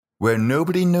where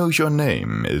Nobody Knows Your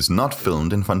Name is not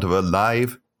filmed in front of a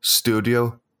live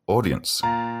studio audience.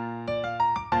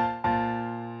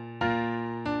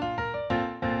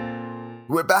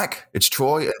 We're back. It's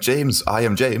Troy and James. I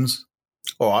am James.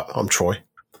 All right, I'm Troy.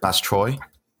 That's Troy.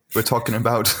 We're talking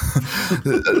about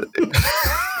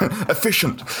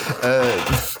efficient.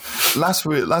 Last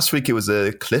week it was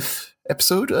a Cliff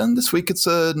episode, and this week it's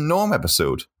a Norm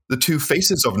episode. The two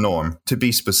faces of Norm, to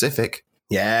be specific.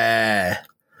 Yeah,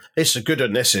 it's a good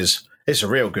one. It's a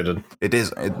real good one. It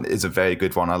is. It's a very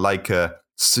good one. I like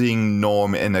seeing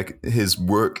Norm in his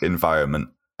work environment,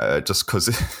 just because.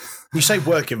 You say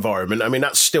work environment. I mean,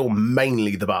 that's still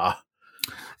mainly the bar.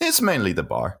 It's mainly the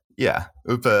bar. Yeah,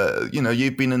 but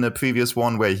you've been in the previous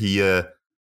one where he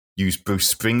used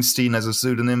Bruce Springsteen as a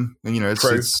pseudonym.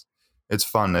 It's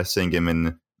fun seeing him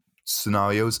in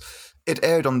scenarios. It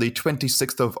aired on the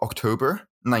 26th of October,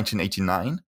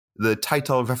 1989. The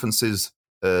title references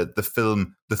the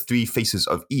film The Three Faces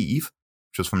of Eve,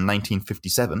 which was from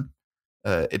 1957.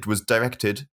 It was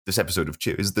directed. This episode of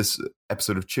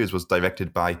Cheers was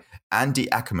directed by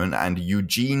Andy Ackerman and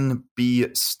Eugene B.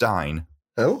 Stein.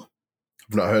 Oh,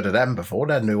 I've not heard of them before.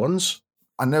 They're new ones.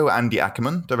 I know Andy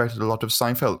Ackerman directed a lot of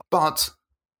Seinfeld, but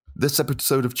this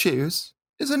episode of Cheers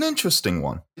is an interesting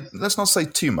one. Let's not say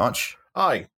too much.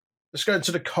 Aye, let's go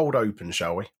into the cold open,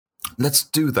 shall we? Let's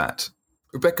do that.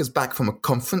 Rebecca's back from a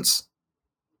conference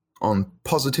on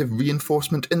positive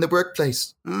reinforcement in the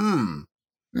workplace.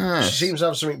 Yes. She seems to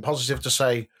have something positive to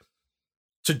say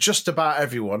to just about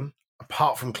everyone,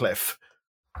 apart from Cliff.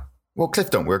 Well, Cliff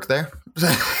don't work there.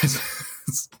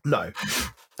 No,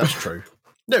 that's true.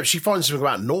 No, she finds something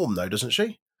about Norm, though, doesn't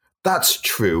she? That's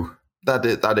true. That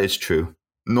is true.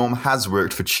 Norm has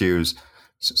worked for Cheers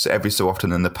every so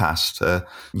often in the past.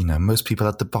 Most people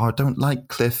at the bar don't like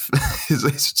Cliff.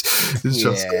 It's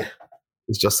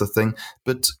just a thing.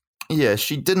 But yeah,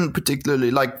 she didn't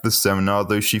particularly like the seminar,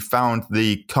 though she found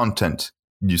the content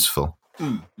useful.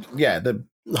 Yeah, the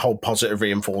whole positive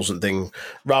reinforcement thing,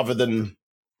 rather than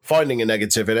finding a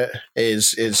negative in it,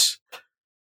 is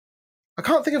I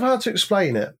can't think of how to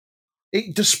explain it.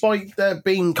 Despite there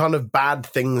being kind of bad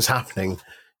things happening,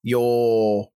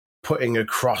 you're putting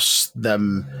across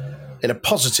them in a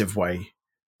positive way.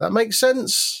 That makes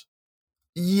sense?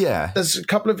 Yeah. There's a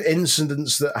couple of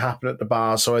incidents that happen at the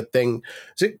bar. So I think,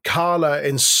 Carla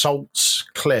insults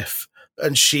Cliff,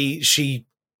 and she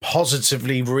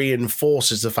positively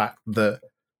reinforces the fact that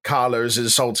Carla is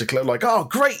insulted Cliff. Like, oh,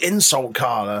 great insult,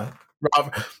 Carla.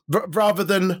 Rather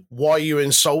than, why are you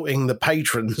insulting the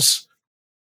patrons?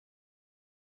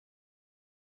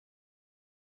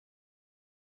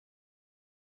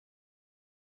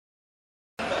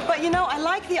 I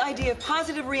like the idea of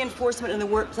positive reinforcement in the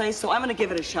workplace, so I'm going to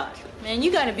give it a shot. Man,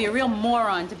 you got to be a real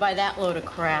moron to buy that load of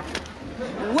crap.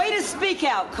 Way to speak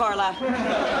out, Carla.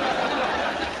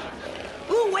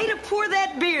 Ooh, way to pour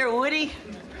that beer, Woody.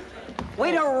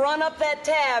 Way to run up that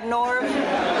tab, Norm.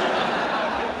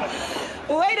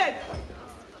 Way to...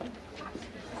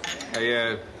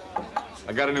 Hey,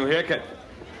 I got a new haircut.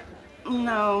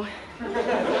 No.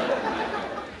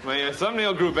 My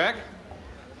thumbnail grew back.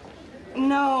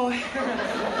 No.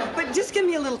 But just give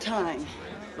me a little time.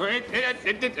 Wait, I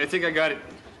think I got it.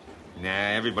 Nah,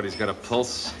 everybody's got a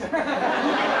pulse. Way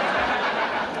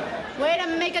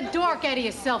to make a dork out of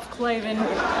yourself, Clavin.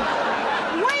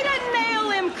 Way to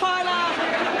nail him, Carla!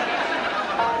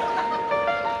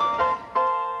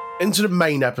 Into the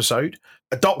main episode,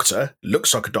 a doctor,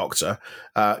 looks like a doctor,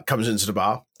 comes into the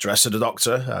bar, dressed as a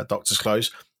doctor, doctor's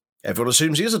clothes. Everyone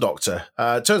assumes he is a doctor.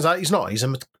 Turns out he's not. He's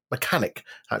a mechanic,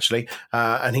 actually,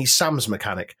 and he's Sam's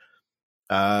mechanic.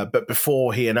 But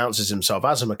before he announces himself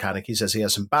as a mechanic, he says he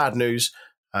has some bad news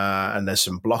and there's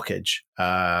some blockage.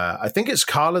 I think it's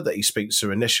Carla that he speaks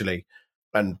to initially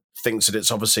and thinks that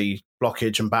it's obviously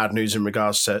blockage and bad news in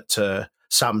regards to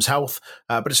Sam's health,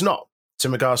 but it's not. It's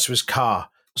in regards to his car.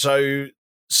 So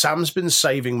Sam's been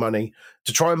saving money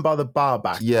to try and buy the bar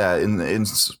back. Yeah,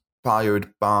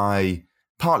 inspired by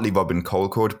partly Robin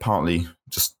Colcord, partly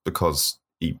just because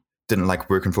he didn't like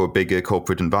working for a bigger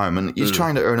corporate environment. He's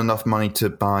trying to earn enough money to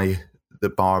buy the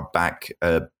bar back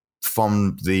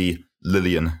from the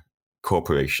Lillian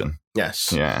Corporation.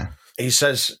 Yes. Yeah. He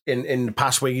says in the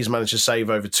past week he's managed to save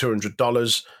over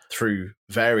 $200 through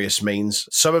various means.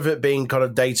 Some of it being kind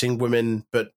of dating women,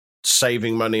 but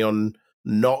saving money on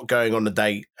not going on a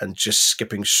date and just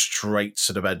skipping straight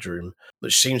to the bedroom,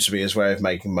 which seems to be his way of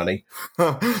making money.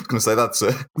 I was going to say that's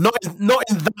it. Not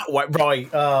in that way.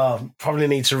 Right. Probably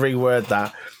need to reword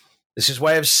that. It's his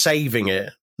way of saving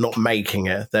it, not making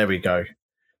it. There we go.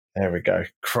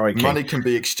 Crikey. Money can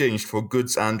be exchanged for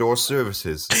goods and or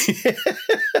services.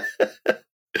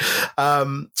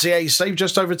 So yeah, he saved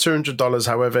just over $200.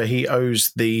 However, he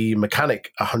owes the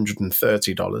mechanic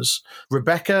 $130.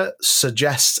 Rebecca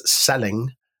suggests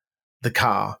selling the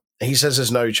car. He says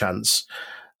there's no chance.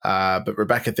 But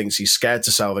Rebecca thinks he's scared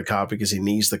to sell the car because he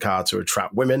needs the car to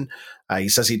attract women. He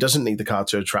says he doesn't need the car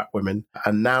to attract women.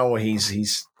 And now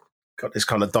he's got this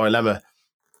kind of dilemma.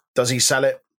 Does he sell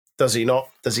it? Does he not?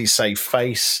 Does he save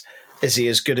face? Is he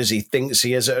as good as he thinks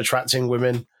he is at attracting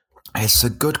women? It's a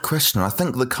good question. I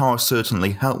think the car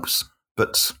certainly helps,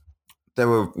 but there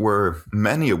were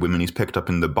many women he's picked up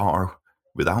in the bar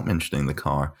without mentioning the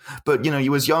car. But, he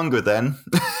was younger then.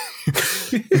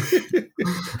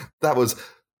 That was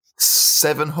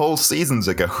 7 whole seasons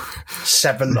ago.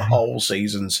 7 whole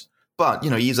seasons. But,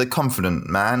 he's a confident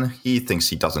man. He thinks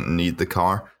he doesn't need the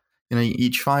car. He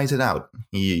tries it out.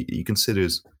 He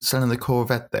considers selling the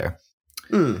Corvette there.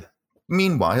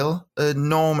 Meanwhile,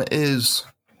 Norm is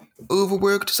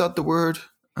overworked. Is that the word?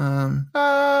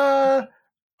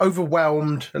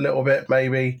 Overwhelmed a little bit,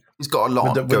 maybe. He's got a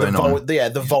lot going on.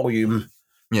 The volume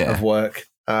of work.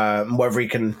 Whether he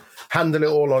can handle it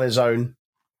all on his own.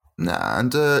 Nah,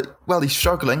 and he's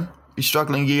struggling. He's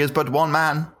struggling years, but one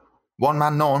man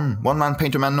Norm, one man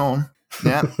painter man Norm.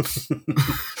 Yeah.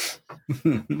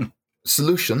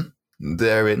 Solution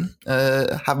therein,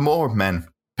 have more men,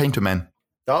 painter men.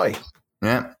 Aye.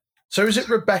 Yeah. So is it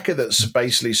Rebecca that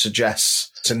basically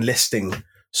suggests enlisting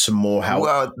some more help?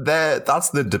 Well, that's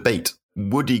the debate.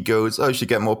 Woody goes, you should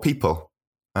get more people.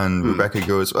 And Rebecca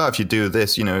goes, well, if you do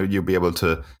this, you'll be able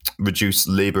to reduce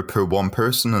labor per one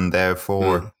person and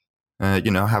therefore,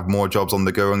 have more jobs on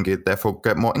the go and therefore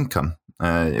get more income.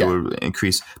 It will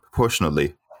increase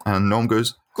proportionally. And Norm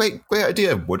goes, great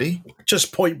idea, Woody.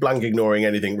 Just point blank ignoring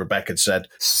anything Rebecca had said.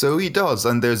 So he does.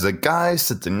 And there's a guy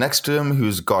sitting next to him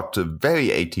who's got a very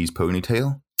 80s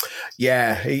ponytail.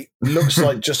 Yeah, he looks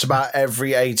like just about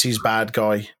every 80s bad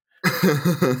guy.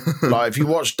 Like, if you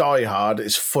watch Die Hard,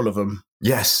 it's full of them.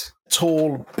 Yes.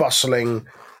 Tall, bustling,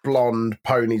 blonde,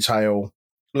 ponytail.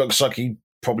 Looks like he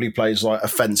probably plays like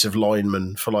offensive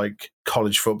lineman for like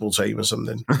college football team or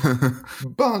something.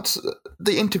 But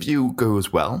the interview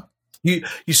goes well. You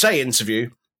say interview.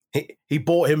 He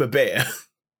bought him a beer.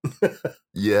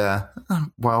 Yeah.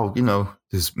 Well,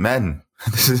 there's men.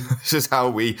 This is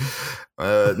how we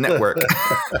network.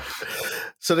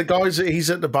 So the guys, he's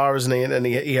at the bar, isn't he? And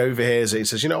he overhears it. He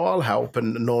says, I'll help.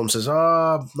 And Norm says,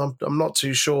 I'm not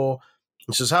too sure.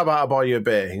 He says, how about I buy you a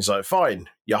beer? He's like, fine,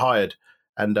 you're hired.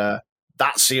 And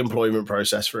that's the employment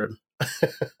process for him.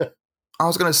 I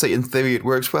was going to say, in theory, it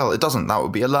works well. It doesn't. That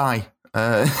would be a lie.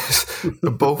 A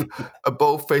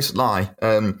bold-faced lie.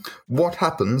 What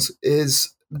happens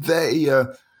is they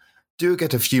do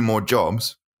get a few more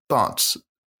jobs, but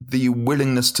the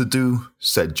willingness to do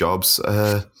said jobs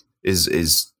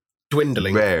is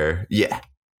dwindling. Rare. Yeah,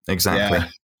 exactly.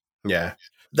 Yeah.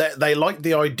 They like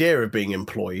the idea of being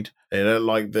employed. They don't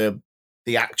like the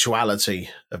actuality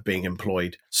of being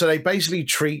employed. So they basically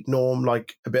treat Norm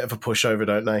like a bit of a pushover,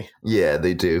 don't they? Yeah,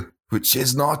 they do. Which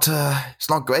is not it's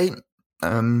not great.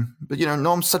 But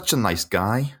Norm's such a nice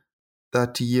guy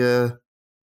that he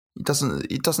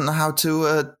doesn't know how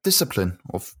to discipline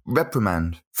or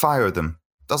reprimand, fire them.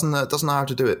 Doesn't know how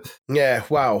to do it. Yeah,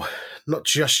 well, not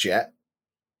just yet,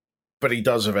 but he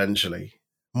does eventually.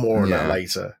 More on that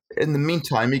later. In the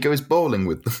meantime, he goes bowling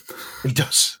with them. He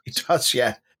does,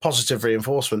 yeah. Positive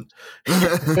reinforcement.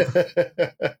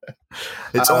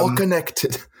 It's all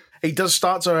connected. He does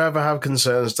start to have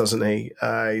concerns, doesn't he?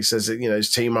 He says that,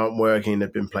 his team aren't working.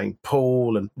 They've been playing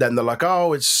pool. And then they're like,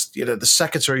 it's, the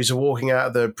secretaries are walking out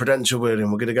of the Prudential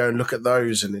building. We're going to go and look at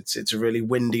those. And it's a really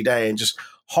windy day and just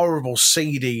horrible,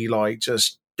 seedy, like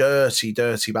just dirty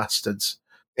bastards.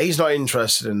 He's not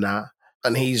interested in that.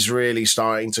 And he's really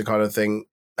starting to kind of think,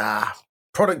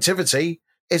 productivity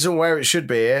isn't where it should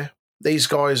be here. These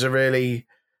guys are really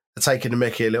taking the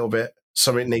mickey a little bit.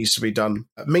 Something needs to be done.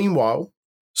 Meanwhile,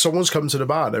 someone's come to the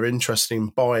bar. They're interested in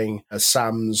buying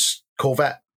Sam's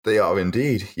Corvette. They are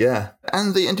indeed, yeah.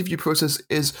 And the interview process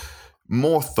is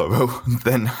more thorough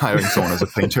than hiring someone as a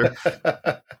painter.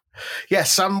 Yeah,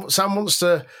 Sam wants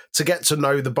to get to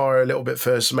know the buyer a little bit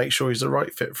first to make sure he's the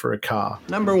right fit for a car.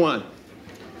 Number one,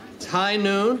 it's high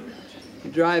noon.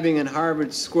 You're driving in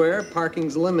Harvard Square.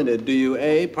 Parking's limited. Do you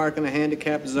A, park in a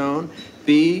handicap zone?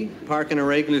 B, park in a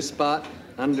regular spot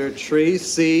under a tree?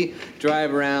 C,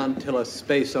 drive around till a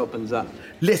space opens up?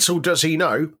 Little does he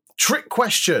know. Trick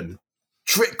question.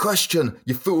 Trick question,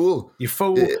 you fool. You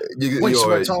fool. Waste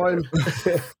my time.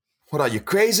 What are you,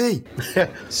 crazy?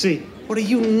 C, what are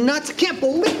you, nuts? I can't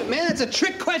believe it, man. That's a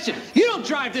trick question. You don't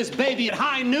drive this baby at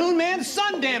high noon, man.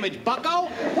 Sun damage, bucko.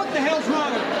 What the hell's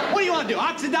wrong with you? What do you want to do?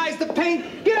 Oxidize the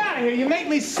paint? Get out of here. You make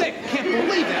me sick. Can't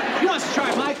believe it. He wants to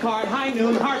try my car at High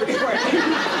Noon, Harvard Square.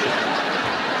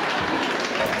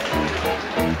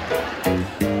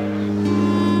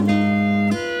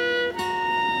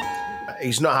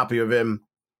 He's not happy with him.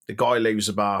 The guy leaves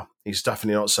the bar. He's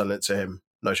definitely not selling it to him.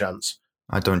 No chance.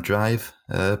 I don't drive,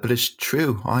 but it's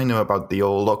true. I know about the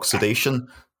old oxidation.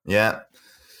 Yeah.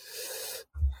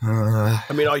 I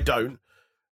mean, I don't,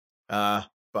 but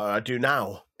I do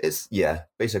now. It's, yeah,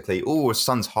 basically, oh,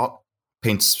 sun's hot,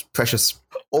 paint's precious.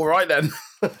 All right, then.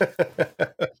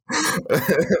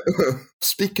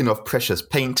 Speaking of precious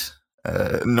paint,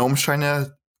 Norm's trying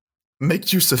to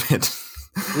make use of it.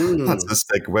 That's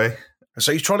a segue.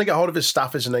 So he's trying to get hold of his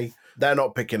staff, isn't he? They're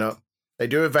not picking up. They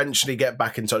do eventually get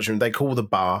back in touch with him. They call the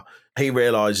bar. He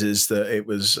realizes that it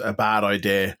was a bad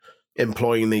idea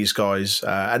employing these guys,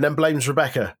 and then blames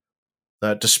Rebecca,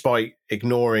 despite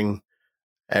ignoring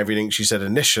everything she said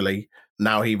initially.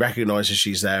 Now he recognizes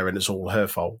she's there, and it's all her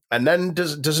fault. And then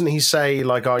doesn't he say,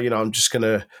 like, "Oh, I'm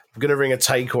gonna ring a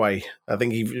takeaway"? I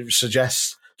think he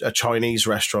suggests a Chinese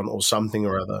restaurant or something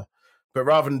or other. But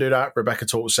rather than do that, Rebecca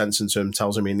talks sense into him,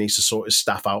 tells him he needs to sort his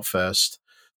staff out first.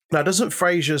 Now, doesn't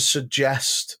Frasier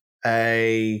suggest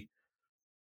is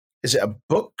it a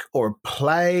book or a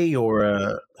play or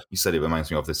a... He said it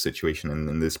reminds me of this situation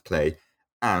in this play.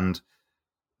 And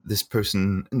this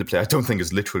person in the play, I don't think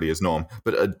is literally as Norm,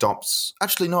 but adopts...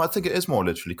 Actually, no, I think it is more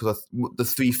literally, because the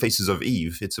Three Faces of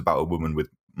Eve, it's about a woman with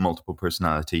multiple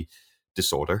personality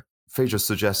disorder. Frasier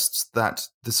suggests that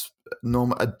this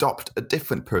Norm adopt a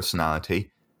different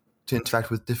personality to interact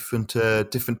with different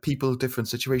people, different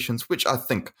situations, which I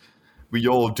think we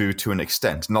all do to an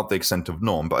extent, not the extent of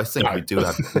Norm, but I think we do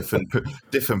have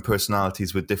different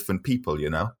personalities with different people, I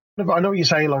know what you're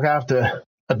saying, like I have to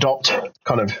adopt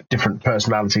kind of different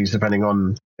personalities depending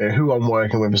on who I'm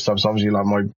working with and stuff. So obviously, like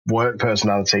my work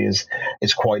personality is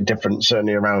quite different,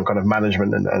 certainly around kind of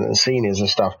management and seniors and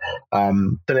stuff,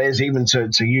 than it is even to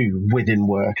you within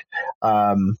work.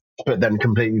 But then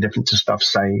completely different to stuff,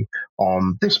 say,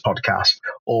 on this podcast,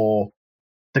 or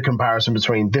the comparison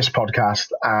between this podcast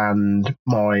and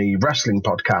my wrestling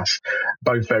podcast.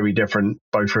 Both very different,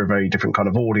 both for a very different kind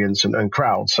of audience and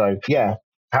crowd. So, yeah,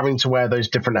 having to wear those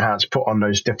different hats, put on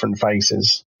those different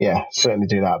faces, yeah, certainly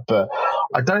do that. But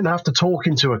I don't have to talk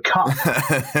into a cup.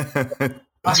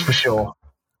 That's for sure.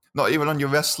 Not even on your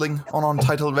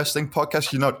Untitled Wrestling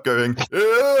podcast, you're not going,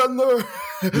 no.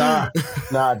 Nah,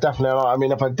 definitely not. I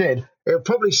mean, if I did, it would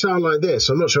probably sound like this.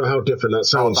 I'm not sure how different that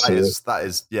sounds to you. That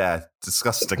is, yeah,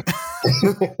 disgusting.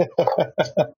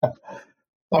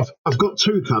 I've got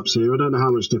 2 cups here. I don't know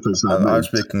how much difference that makes. I'm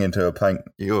speaking into a pint.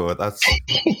 That's...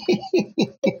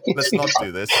 Let's not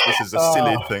do this. This is a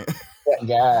silly thing.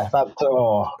 Yeah, that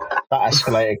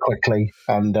escalated quickly.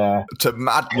 And to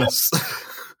madness.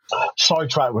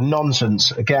 Sidetracked with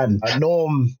nonsense again.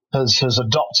 Norm has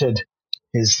adopted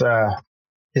his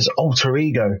alter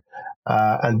ego,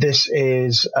 and this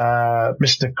is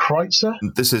Mr. Kreitzer.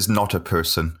 This is not a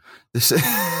person. This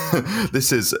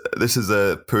is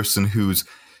a person whose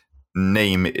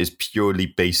name is purely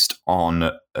based on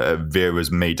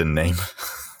Vera's maiden name.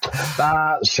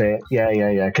 That's it.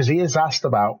 Yeah. Because he is asked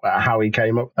about how he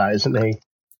came up with that, isn't he?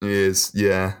 He is.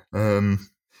 Yeah.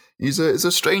 He's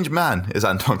a strange man, is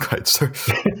Anton Kreitzer.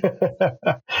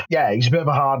 Yeah, he's a bit of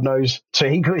a hard nose. So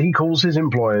he calls his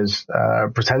employers,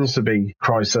 pretends to be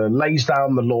Kreitzer, lays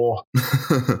down the law,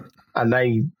 and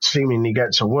they seemingly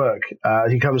get to work.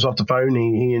 He comes off the phone.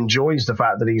 He enjoys the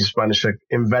fact that he's managed to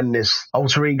invent this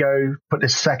alter ego, put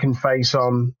this second face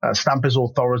on, stamp his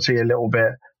authority a little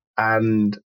bit,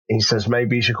 and he says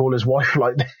maybe he should call his wife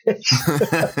like this.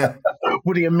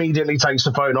 Woody immediately takes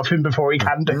the phone off him before he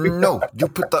can do. No, you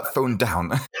put that phone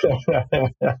down.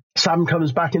 Sam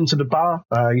comes back into the bar.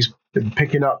 He's been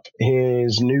picking up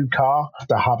his new car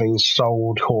after having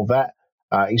sold Corvette.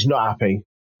 He's not happy.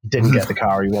 He didn't get the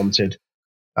car he wanted.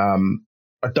 I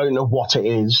don't know what it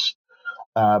is,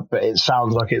 but it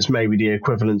sounds like it's maybe the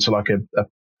equivalent to like a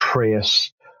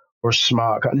Prius or a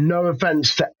smart car. No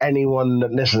offense to anyone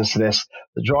that listens to this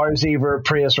that drives either a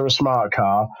Prius or a smart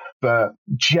car, but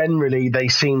generally they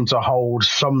seem to hold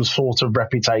some sort of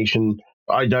reputation.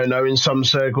 I don't know, in some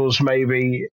circles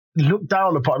maybe looked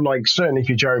down upon, like certainly if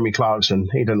you're Jeremy Clarkson,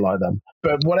 he didn't like them.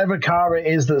 But whatever car it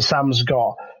is that Sam's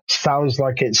got sounds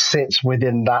like it sits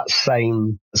within that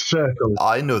same circle.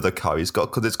 I know the car he's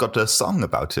got because it's got a song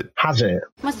about it. Has it?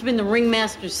 Must have been the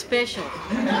Ringmaster Special.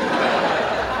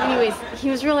 Anyways,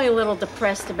 he was really a little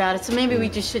depressed about it, so maybe we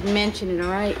just shouldn't mention it, all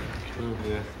right?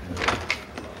 Yeah.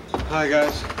 Hi,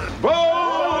 guys.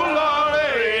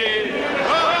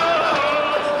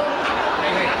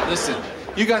 Hey, listen.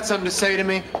 You got something to say to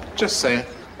me? Just say it.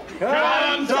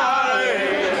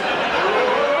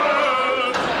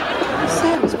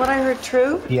 Sam, is what I heard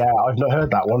true? Yeah, I've not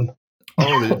heard that one.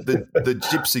 Oh, the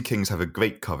Gypsy Kings have a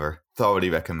great cover. Thoroughly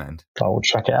recommend. I'll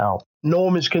check it out.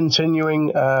 Norm is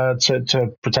continuing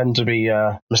to pretend to be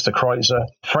Mr. Kreutzer.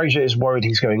 Frasier is worried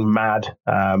he's going mad.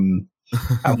 And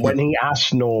when he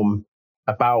asks Norm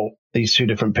about these two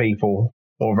different people,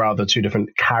 or rather two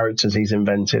different characters he's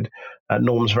invented,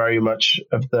 Norm's very much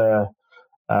of the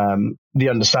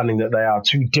understanding that they are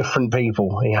two different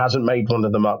people. He hasn't made one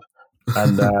of them up.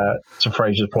 And to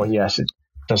Frasier's point, yes, it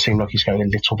does seem like he's going a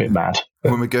little bit mad.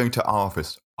 When we're going to our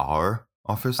office,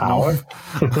 Norm?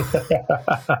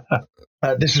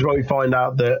 This is where we find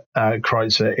out that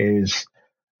Kreutzer is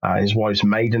his wife's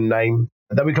maiden name.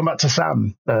 Then we come back to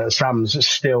Sam. Sam's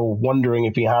still wondering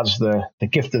if he has the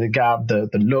gift of the gab, the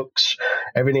looks,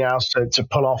 everything else to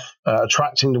pull off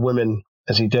attracting the women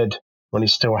as he did when he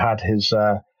still had his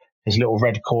little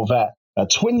red Corvette.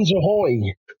 Twins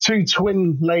ahoy! Two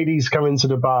twin ladies come into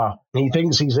the bar. He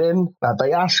thinks he's in.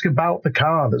 They ask about the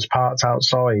car that's parked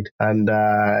outside, and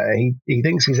he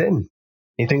thinks he's in.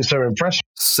 He thinks they're impressed.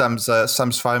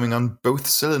 Sam's firing on both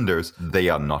cylinders. They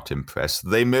are not impressed.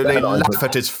 They merely laugh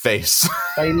at his face.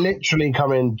 They literally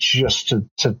come in just to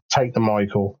take the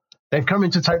Michael. They've come in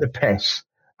to take the piss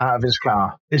out of his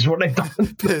car, is what they've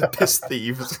done. Piss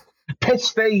thieves.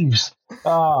 Piss thieves.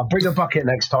 Bring a bucket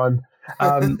next time.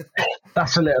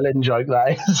 That's a little in-joke,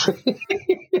 that is.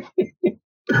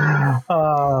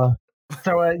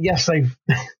 So yes,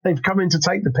 they've come in to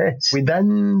take the piss. We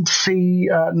then see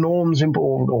Norm's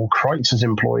or Kreitzer's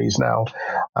employees now.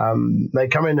 They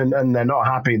come in and they're not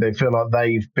happy. They feel like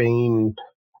they've been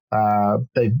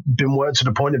worked to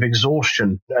the point of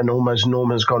exhaustion, and almost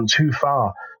Norm has gone too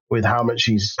far with how much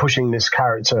he's pushing this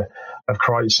character of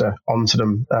Kreutzer onto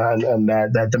them and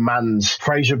their demands.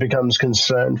 Frasier becomes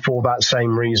concerned for that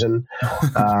same reason,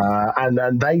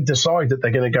 and they decide that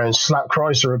they're going to go and slap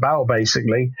Kreutzer about,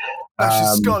 basically.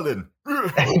 She's scolding.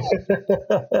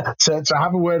 to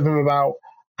have a word with him about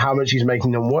how much he's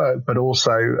making them work, but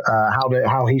also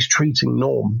how he's treating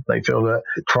Norm. They feel that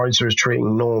Kreutzer is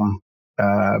treating Norm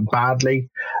badly,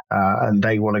 and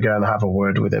they want to go and have a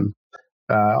word with him.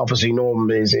 Obviously,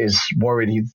 Norm is worried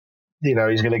he's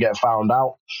going to get found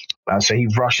out, so he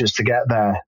rushes to get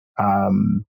there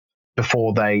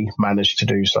before they manage to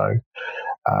do so.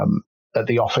 At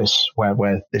the office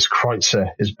where this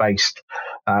Kreutzer is based,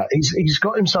 he's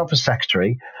got himself a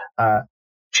secretary.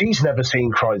 She's never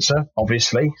seen Kreutzer,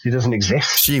 obviously. He doesn't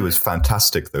exist. She was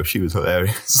fantastic, though. She was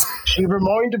hilarious. She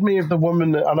reminded me of the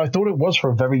woman, and I thought it was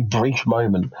for a very brief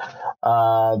moment,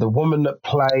 the woman that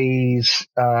plays...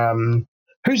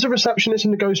 who's the receptionist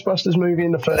in the Ghostbusters movie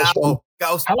in the first one?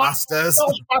 Ghostbusters.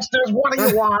 Hello, Ghostbusters, what do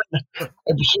you want?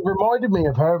 She reminded me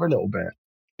of her a little bit.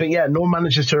 But yeah, Norm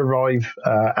manages to arrive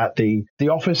at the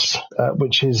office,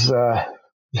 which his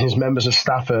members of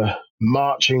staff are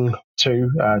marching to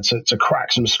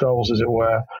crack some skulls, as it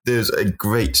were. There's a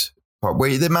great part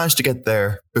where they managed to get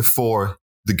there before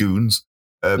the goons,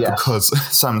 because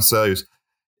Sam says,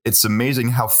 it's amazing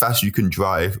how fast you can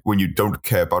drive when you don't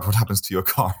care about what happens to your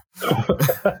car.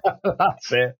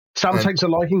 That's it. Sam takes a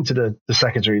liking to the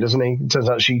secretary, doesn't he? It turns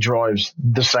out she drives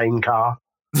the same car.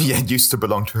 Yeah, it used to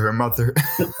belong to her mother.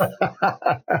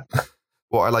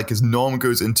 What I like is Norm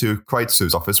goes into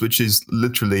Kreitzer's office, which is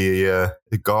literally a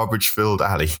garbage-filled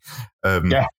alley.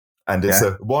 And it's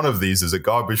one of these is a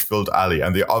garbage-filled alley,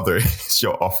 and the other is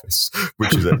your office,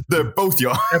 which is they're both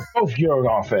your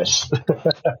office.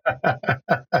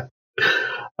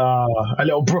 A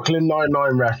little Brooklyn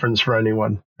Nine-Nine reference for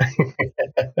anyone.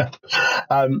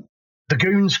 The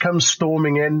goons come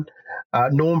storming in.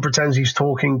 Norm pretends he's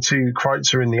talking to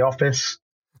Kreutzer in the office.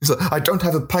 He's like, I don't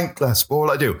have a pint glass. What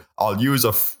will I do? I'll use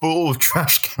a full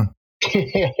trash can.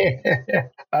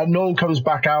 Norm comes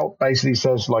back out, basically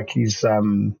says like he's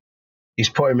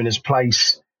put him in his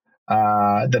place,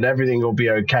 then everything will be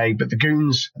okay. But the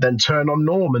goons then turn on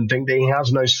Norm and think that he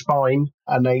has no spine,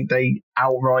 and they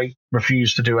outright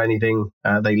refuse to do anything.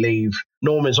 They leave.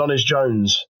 Norm is on his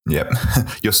Jones. Yep.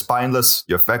 You're spineless,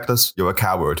 you're feckless, you're a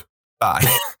coward. Bye.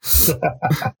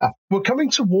 We're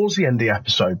coming towards the end of the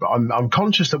episode, but I'm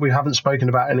conscious that we haven't spoken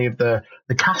about any of the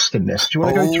cast in this. Do you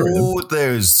want to go through them? Oh,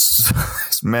 there's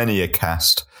many a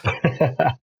cast.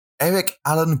 Eric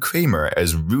Allen Kramer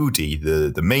as Rudy,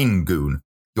 the main goon.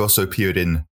 He also appeared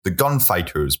in The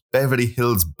Gunfighters, Beverly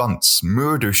Hills Bunts,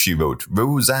 Murder, She Wrote,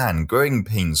 Roseanne, Growing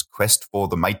Pains, Quest for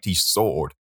the Mighty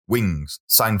Sword, Wings,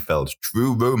 Seinfeld,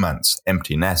 True Romance,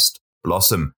 Empty Nest,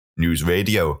 Blossom, News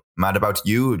Radio, Mad About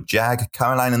You, Jag,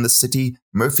 Caroline in the City,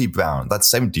 Murphy Brown, That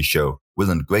 70s Show,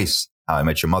 Will and Grace, How I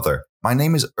Met Your Mother, My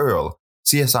Name is Earl,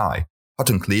 CSI, Hot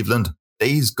in Cleveland,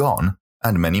 Days Gone,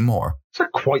 and many more. It's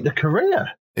quite the career.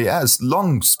 He has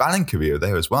long spanning career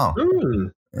there as well.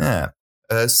 Mm. Yeah.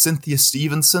 Cynthia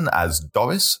Stevenson as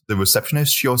Doris, the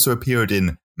receptionist. She also appeared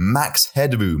in Max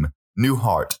Headroom,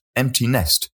 Newhart, Empty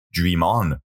Nest, Dream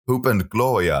On, Hope and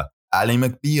Gloria, Ally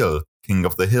McBeal, King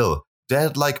of the Hill,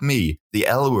 Dead Like Me, The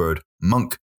L Word,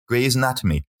 Monk, Grey's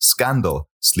Anatomy, Scandal,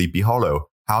 Sleepy Hollow,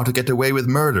 How to Get Away with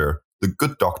Murder, The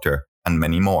Good Doctor, and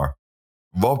many more.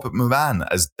 Rob Moran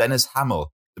as Dennis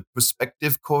Hamill, the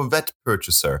prospective Corvette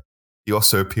purchaser. He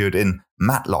also appeared in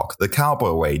Matlock, The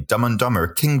Cowboy Way, Dumb and Dumber,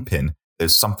 Kingpin,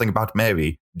 There's Something About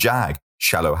Mary, Jag,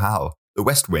 Shallow Hal, The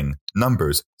West Wing,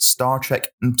 Numbers, Star Trek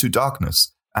Into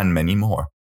Darkness, and many more.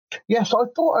 Yes, I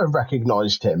thought I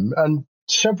recognised him, and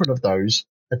several of those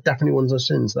are definitely ones I've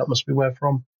seen, so that must be where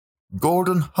from.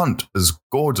 Gordon Hunt as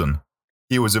Gordon.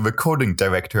 He was a recording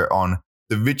director on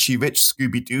The Richie Rich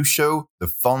Scooby-Doo Show, The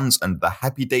Fonz and the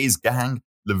Happy Days Gang,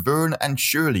 Laverne and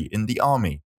Shirley in the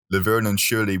Army, Laverne and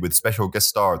Shirley with special guest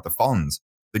star The Fonz,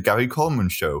 The Gary Coleman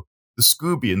Show, The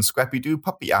Scooby and Scrappy-Doo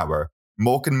Puppy Hour,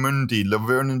 Mork and Mundy,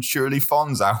 Laverne and Shirley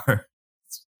Fonz Hour.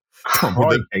 Come on,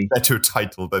 with a better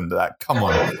title than that. Come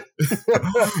on.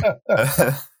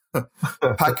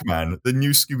 Pac-Man, The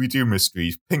New Scooby-Doo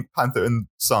Mysteries, Pink Panther and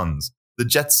Sons, The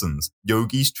Jetsons,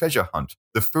 Yogi's Treasure Hunt,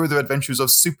 The Further Adventures of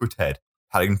Super Ted,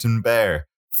 Paddington Bear,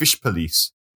 Fish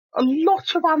Police. A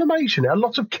lot of animation, a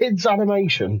lot of kids'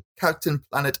 animation. Captain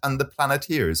Planet and the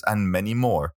Planeteers, and many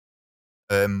more.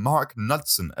 Mark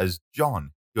Knudsen as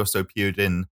John. He also appeared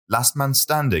in Last Man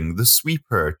Standing, The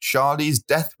Sweeper, Charlie's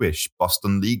Death Wish,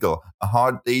 Boston Legal, A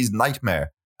Hard Day's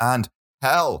Nightmare, and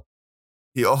Hell.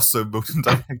 He also wrote and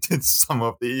directed Summer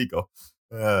of the Eagle.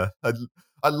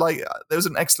 I like. There was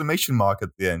an exclamation mark at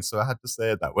the end, so I had to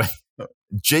say it that way.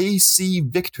 J.C.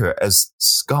 Victor as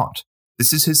Scott.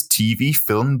 This is his TV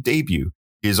film debut.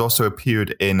 He has also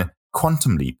appeared in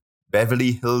Quantum Leap,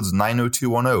 Beverly Hills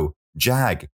 90210,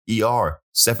 Jag, ER,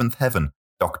 Seventh Heaven,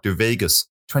 Dr. Vegas,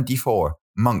 24,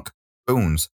 Monk,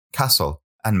 Bones, Castle,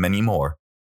 and many more.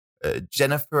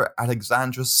 Jennifer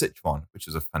Alexandra Citron, which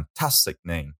is a fantastic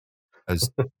name,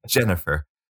 as Jennifer.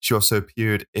 She also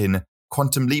appeared in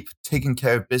Quantum Leap, Taking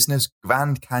Care of Business,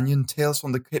 Grand Canyon, Tales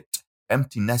from the Crypt,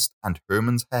 Empty Nest, and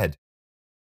Herman's Head.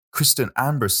 Kristen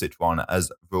Amber Citron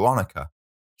as Veronica.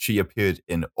 She appeared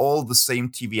in all the same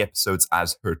TV episodes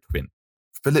as her twin.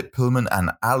 Philip Pullman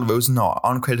and Al Rosen are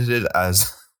uncredited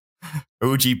as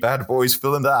OG Bad Boys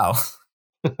Phil and Al.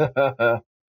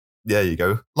 There you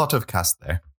go. Lot of cast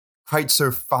there.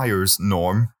 Kreitzer fires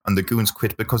Norm, and the goons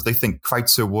quit because they think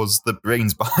Kreitzer was the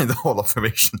brains behind the whole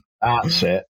operation. That's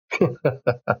it.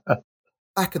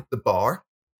 Back at the bar,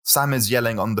 Sam is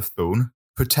yelling on the phone,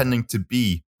 pretending to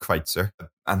be Kreitzer,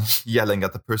 and yelling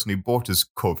at the person who bought his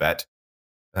Corvette,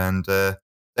 and they're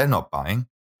not buying.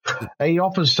 He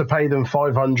offers to pay them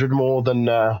 $500 more than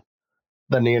the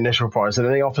initial price, and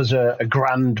then he offers a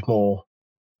 $1,000 more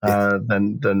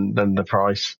than the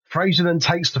price. Fraser then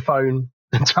takes the phone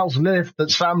and tells Lilith that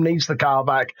Sam needs the car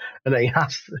back, and he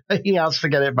has to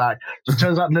get it back. So it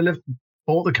turns out Lilith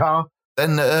bought the car.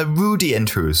 Then Rudy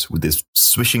enters with his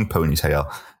swishing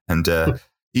ponytail, and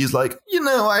he's like,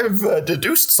 I've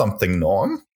deduced something,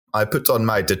 Norm. I put on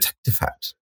my detective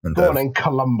hat. And, Go on in,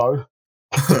 Columbo.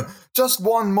 Just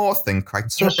one more thing,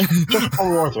 Kreitzer. Just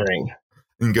one more thing.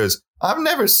 And he goes, I've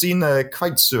never seen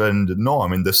Kreitzer and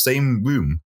Norm in the same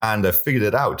room, and I figured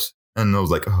it out. And I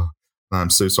was like, oh, I'm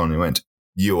so sorry. He went,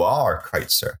 you are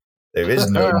Kreitzer. There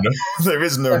is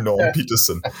no Norm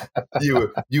Peterson.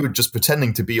 You were just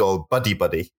pretending to be all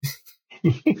buddy.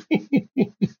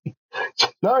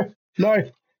 No,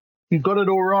 you got it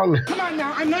all wrong. Come on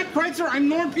now, I'm not Kreitzer, I'm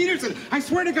Norm Peterson. I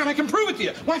swear to God, I can prove it to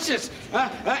you. Watch this.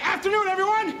 Afternoon,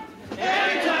 everyone.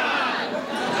 Anytime.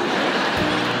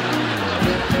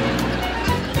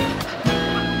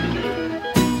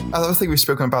 I think we've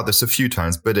spoken about this a few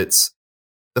times, but it's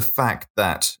the fact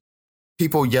that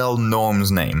people yell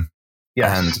Norm's name.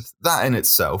 Yes. And that in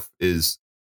itself it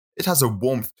has a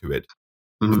warmth to it.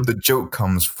 Mm-hmm. The joke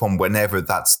comes from whenever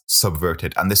that's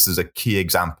subverted, and this is a key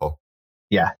example.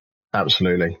 Yeah,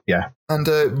 absolutely, yeah. And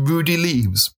Rudy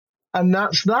leaves. And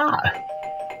that's that.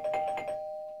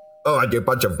 Oh, and you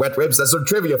bunch of wet ribs, there's some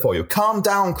trivia for you. Calm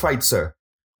down, Kreitzer.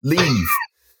 Leave.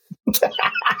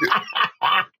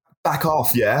 Back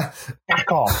off, yeah? Back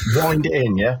off. Wind it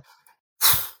in, yeah?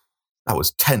 That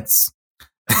was tense.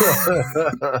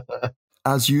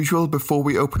 As usual, before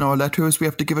we open our letters, we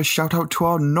have to give a shout out to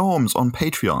our norms on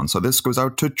Patreon. So this goes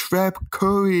out to Treb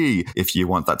Curry. If you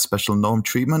want that special norm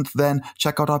treatment, then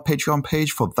check out our Patreon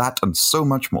page for that and so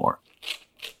much more.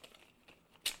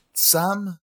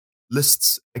 Sam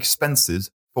lists expenses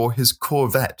for his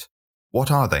Corvette. What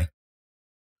are they?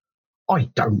 I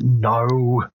don't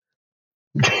know.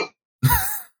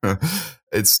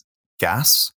 It's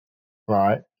gas,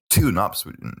 Right. tune-ups,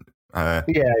 Yeah.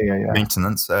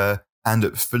 maintenance,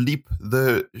 and Philippe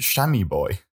the chamois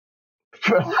boy.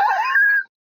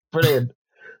 Brilliant.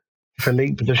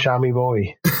 Philippe the chamois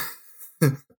boy.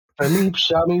 Philippe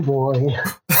chamois boy.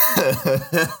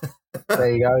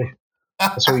 There you go.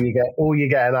 That's all you get. All you're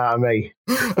getting out of me.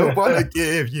 I want to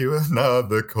give you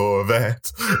another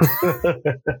Corvette.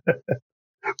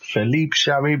 Philippe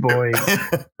chamois boy.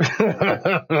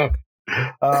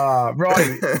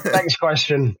 Right. Next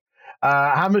question.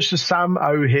 How much does Sam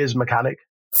owe his mechanic?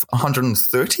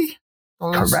 $130?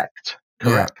 Correct.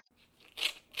 Yeah.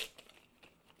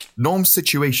 Norm's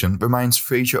situation reminds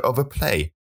Frasier of a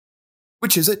play.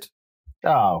 Which is it?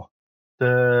 Oh,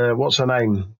 what's her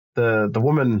name? The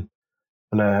woman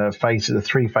and her face, the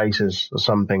three faces or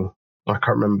something. I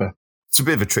can't remember. It's a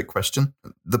bit of a trick question.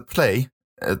 The play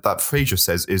that Frasier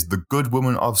says is The Good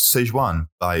Woman of Sichuan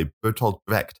by Bertolt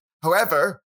Brecht.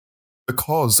 However,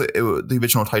 because the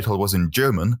original title was in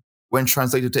German, when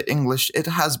translated to English, it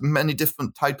has many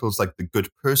different titles like The Good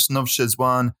Person of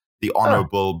Sichuan, The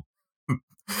Honorable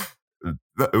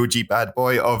the OG Bad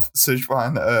Boy of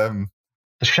Sichuan.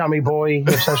 The chamois boy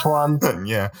of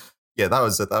Sichuan. Yeah, that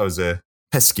was a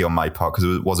pesky on my part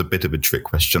because it was a bit of a trick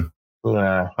question.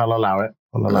 Yeah, I'll allow it.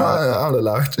 I'll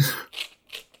allow it.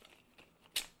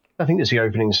 I think it's the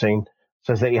opening scene.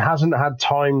 Says that he hasn't had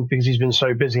time because he's been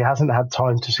so busy. He hasn't had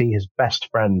time to see his best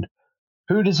friend.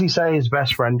 Who does he say his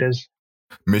best friend is?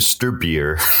 Mr.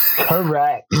 Beer.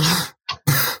 Correct.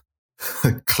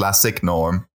 Classic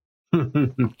Norm.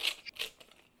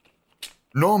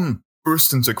 Norm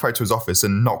bursts into Kreitzer's office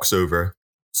and knocks over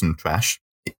some trash.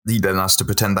 He then has to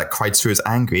pretend that Kreitzer is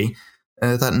angry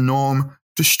that Norm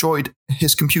destroyed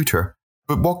his computer.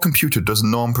 But what computer does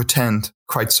Norm pretend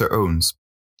Kreitzer owns?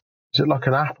 Is it like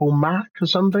an Apple Mac or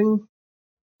something?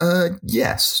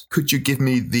 Yes. Could you give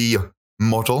me the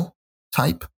model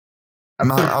type?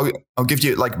 I'll give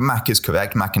you, like, Mac is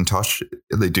correct. Macintosh,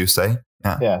 they do say.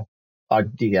 Yeah. I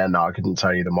couldn't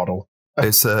tell you the model.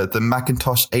 It's the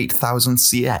Macintosh 8000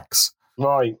 CX.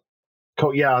 Right.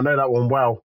 Cool. Yeah, I know that one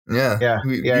well. Yeah.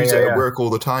 We use it at work all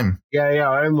the time. Yeah,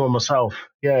 I own one myself.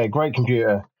 Yeah, great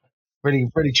computer. Really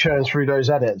churns through those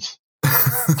edits.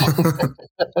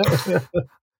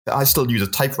 I still use a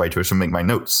typewriter to make my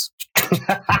notes.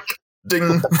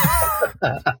 Ding.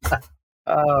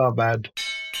 Oh, man.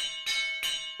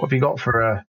 What have you got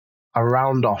for a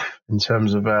round off in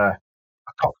terms of a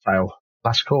cocktail?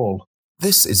 Last call.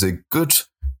 This is a good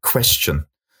question.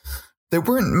 There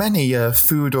weren't many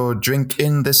food or drink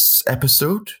in this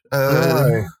episode.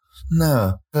 No.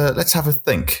 Let's have a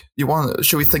think.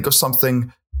 Should we think of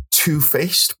something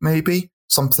two-faced, maybe?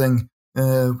 Something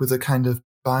with a kind of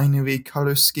binary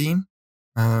color scheme?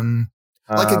 Like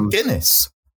a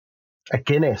Guinness. A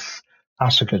Guinness.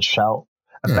 That's a good shout.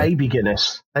 A baby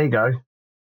Guinness. There you go.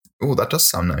 Oh, that does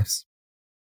sound nice.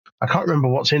 I can't remember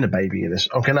what's in a baby Guinness.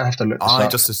 I'm going to have to look this up. I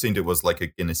just assumed it was like a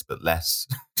Guinness, but less.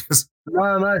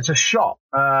 No, it's a shot.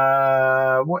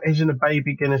 What is in a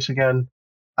baby Guinness again?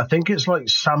 I think it's like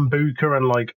Sambuca and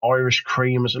like Irish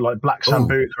cream. Is it like black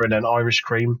Sambuca and then Irish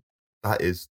cream? That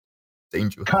is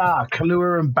dangerous.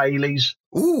 Kahlua and Bailey's.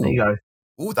 Ooh. There you go.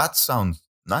 Ooh, that sounds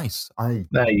nice.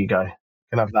 There you go.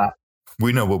 Can have that.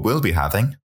 We know what we'll be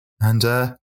having. And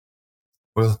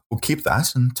we'll keep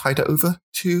that and tide it over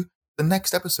to the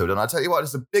next episode. And I'll tell you what,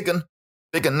 it's a big one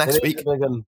next week. It's a big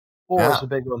one. It's a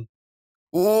big one.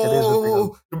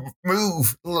 Oh,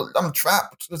 move. I'm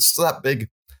trapped. It's that big.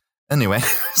 Anyway.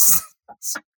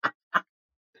 See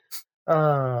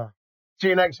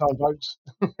you next time, folks.